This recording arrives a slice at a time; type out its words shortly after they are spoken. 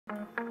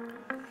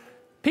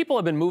People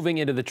have been moving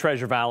into the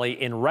Treasure Valley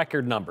in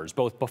record numbers,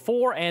 both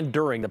before and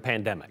during the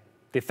pandemic.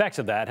 The effects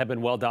of that have been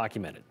well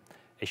documented.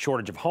 A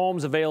shortage of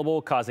homes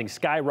available, causing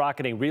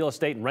skyrocketing real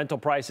estate and rental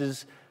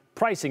prices,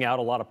 pricing out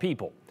a lot of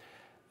people.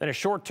 Then a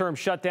short-term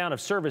shutdown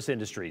of service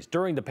industries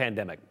during the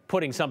pandemic,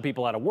 putting some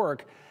people out of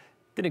work,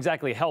 didn't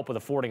exactly help with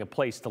affording a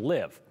place to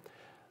live.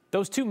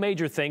 Those two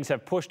major things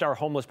have pushed our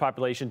homeless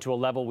population to a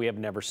level we have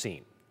never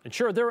seen. And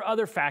sure, there are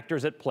other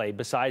factors at play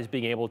besides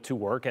being able to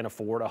work and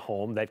afford a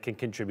home that can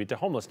contribute to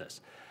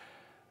homelessness.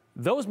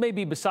 Those may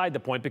be beside the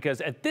point because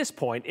at this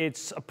point,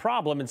 it's a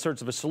problem in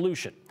search of a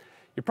solution.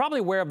 You're probably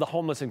aware of the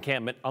homeless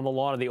encampment on the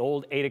lawn of the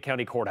old Ada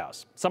County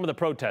Courthouse. Some of the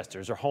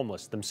protesters are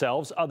homeless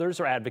themselves,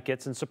 others are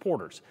advocates and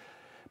supporters.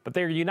 But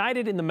they're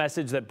united in the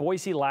message that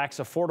Boise lacks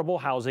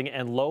affordable housing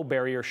and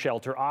low-barrier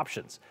shelter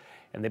options.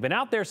 And they've been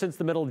out there since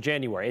the middle of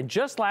January. And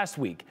just last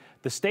week,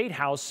 the State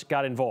House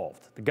got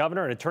involved. The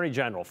governor and attorney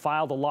general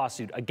filed a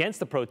lawsuit against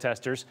the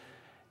protesters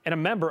and a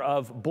member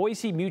of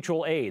Boise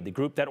Mutual Aid, the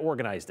group that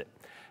organized it.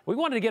 We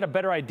wanted to get a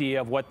better idea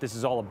of what this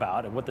is all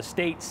about and what the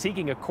state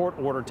seeking a court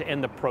order to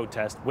end the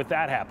protest with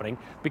that happening,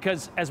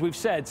 because as we've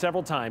said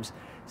several times,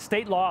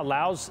 state law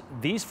allows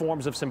these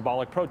forms of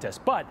symbolic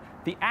protest, but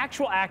the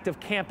actual act of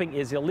camping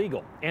is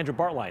illegal. Andrew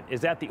Bartline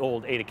is at the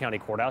old Ada County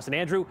Courthouse. And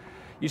Andrew,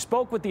 you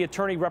spoke with the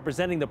attorney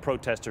representing the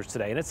protesters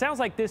today, and it sounds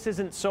like this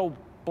isn't so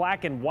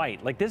black and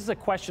white. Like this is a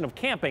question of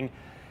camping.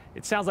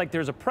 It sounds like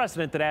there's a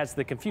precedent that adds to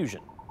the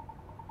confusion.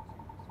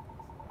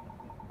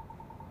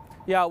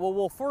 Yeah, well,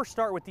 we'll first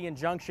start with the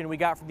injunction we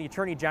got from the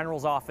Attorney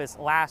General's office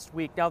last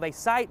week. Now, they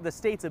cite the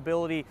state's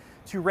ability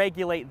to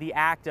regulate the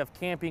act of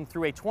camping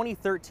through a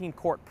 2013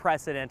 court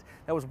precedent.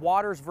 That was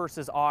Waters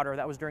versus Otter.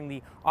 That was during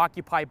the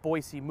Occupy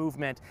Boise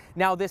movement.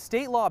 Now, this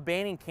state law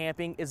banning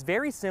camping is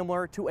very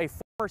similar to a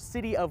former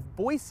city of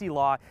Boise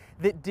law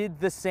that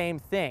did the same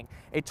thing.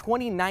 A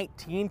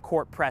 2019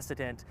 court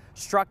precedent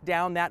struck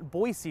down that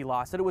Boise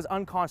law, said it was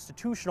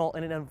unconstitutional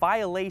and in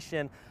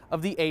violation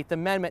of the 8th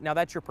Amendment. Now,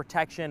 that's your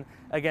protection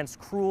against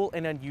cruel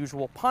and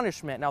unusual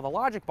punishment. Now, the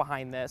logic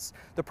behind this,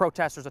 the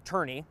protester's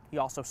attorney, he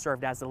also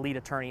served as the lead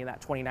attorney in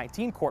that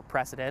 2019 court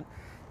precedent,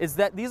 is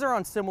that these are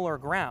on similar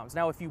grounds.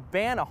 Now, if you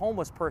ban a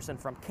homeless person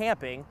from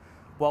camping,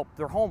 well,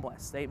 they're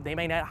homeless. They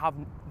may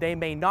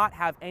not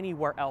have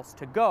anywhere else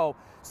to go.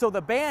 So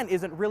the ban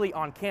isn't really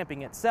on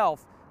camping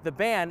itself. The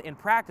ban in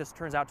practice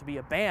turns out to be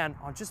a ban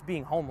on just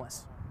being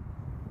homeless.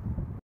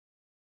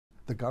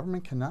 The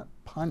government cannot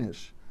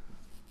punish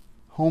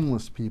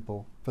homeless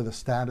people for the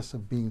status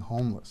of being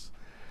homeless.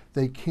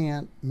 They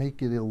can't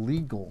make it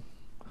illegal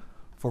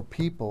for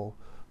people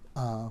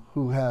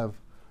who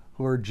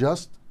are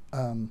just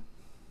they're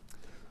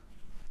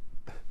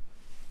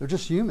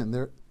just human.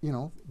 They're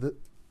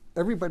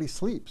everybody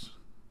sleeps.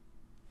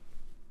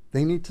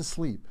 They need to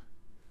sleep.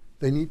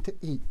 They need to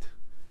eat.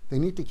 They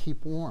need to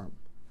keep warm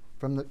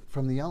from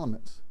the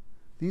elements.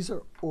 These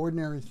are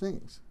ordinary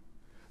things.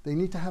 They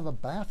need to have a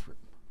bathroom.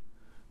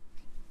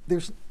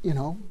 There's,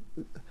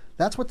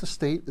 that's what the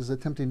state is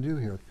attempting to do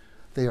here.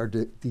 They are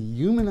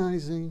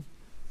dehumanizing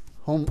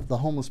the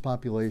homeless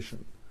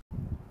population.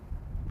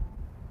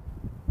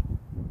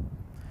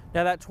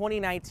 Now, that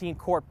 2019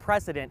 court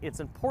precedent, it's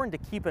important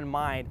to keep in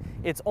mind,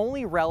 it's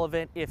only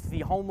relevant if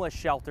the homeless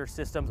shelter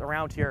systems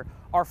around here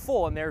are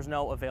full and there's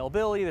no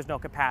availability, there's no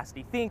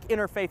capacity. Think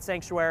Interfaith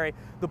Sanctuary,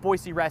 the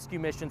Boise Rescue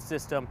Mission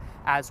system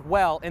as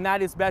well, and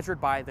that is measured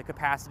by the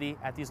capacity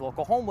at these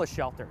local homeless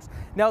shelters.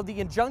 Now, the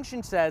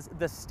injunction says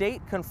the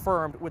state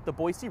confirmed with the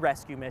Boise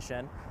Rescue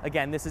Mission,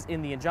 again, this is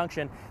in the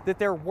injunction, that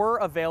there were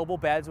available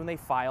beds when they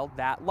filed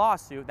that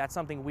lawsuit. That's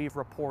something we've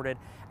reported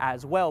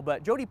as well.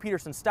 But Jody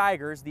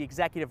Peterson-Steigers, the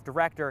executive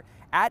director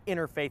at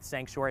Interfaith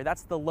Sanctuary,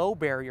 that's the low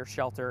barrier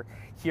shelter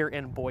here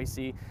in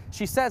Boise,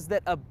 she says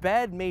that a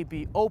bed may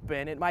be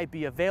open, it might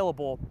be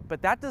available,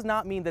 but that does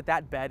not mean that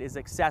that bed is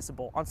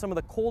accessible. On some of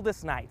the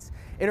coldest nights,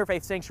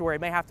 Interfaith Sanctuary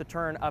may have to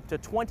turn up to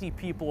 20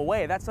 people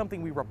away. That's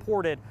something we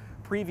reported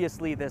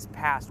previously this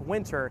past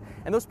winter,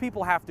 and those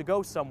people have to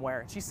go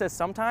somewhere. She says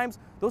sometimes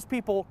those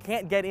people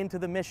can't get into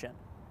the mission.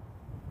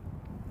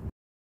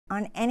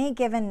 On any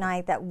given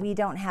night that we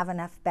don't have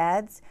enough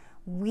beds,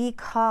 we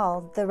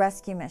call the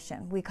rescue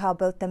mission. We call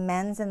both the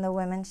men's and the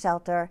women's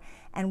shelter,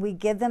 and we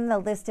give them the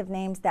list of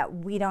names that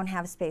we don't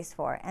have space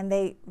for. And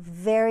they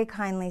very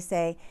kindly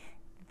say,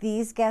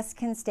 these guests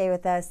can stay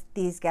with us,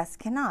 these guests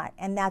cannot.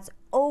 And that's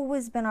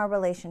always been our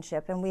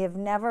relationship, and we have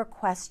never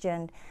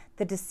questioned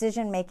the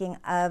decision-making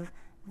of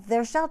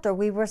their shelter.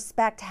 We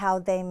respect how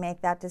they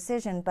make that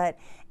decision, but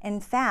in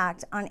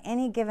fact, on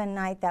any given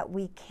night that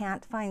we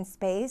can't find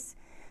space,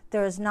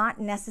 there is not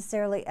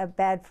necessarily a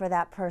bed for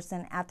that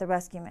person at the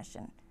rescue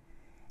mission.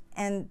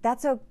 And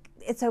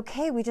it's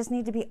okay, we just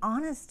need to be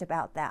honest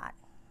about that.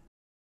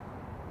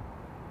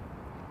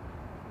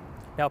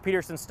 Now,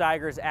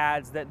 Peterson-Steigers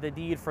adds that the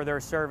need for their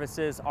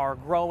services are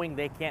growing.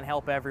 They can't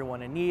help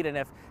everyone in need, and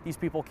if these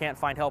people can't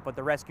find help at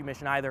the rescue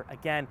mission either,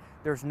 again,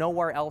 there's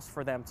nowhere else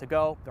for them to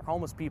go. They're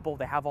homeless people,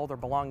 they have all their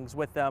belongings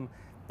with them.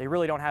 They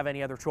really don't have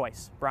any other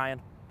choice.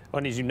 Brian? Well,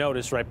 and as you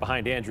notice right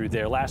behind Andrew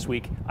there, last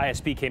week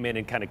ISP came in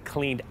and kind of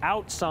cleaned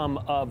out some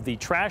of the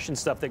trash and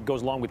stuff that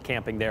goes along with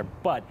camping there.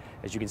 But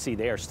as you can see,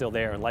 they are still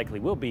there and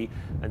likely will be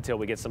until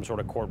we get some sort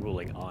of court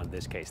ruling on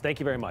this case. Thank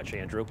you very much,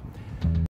 Andrew.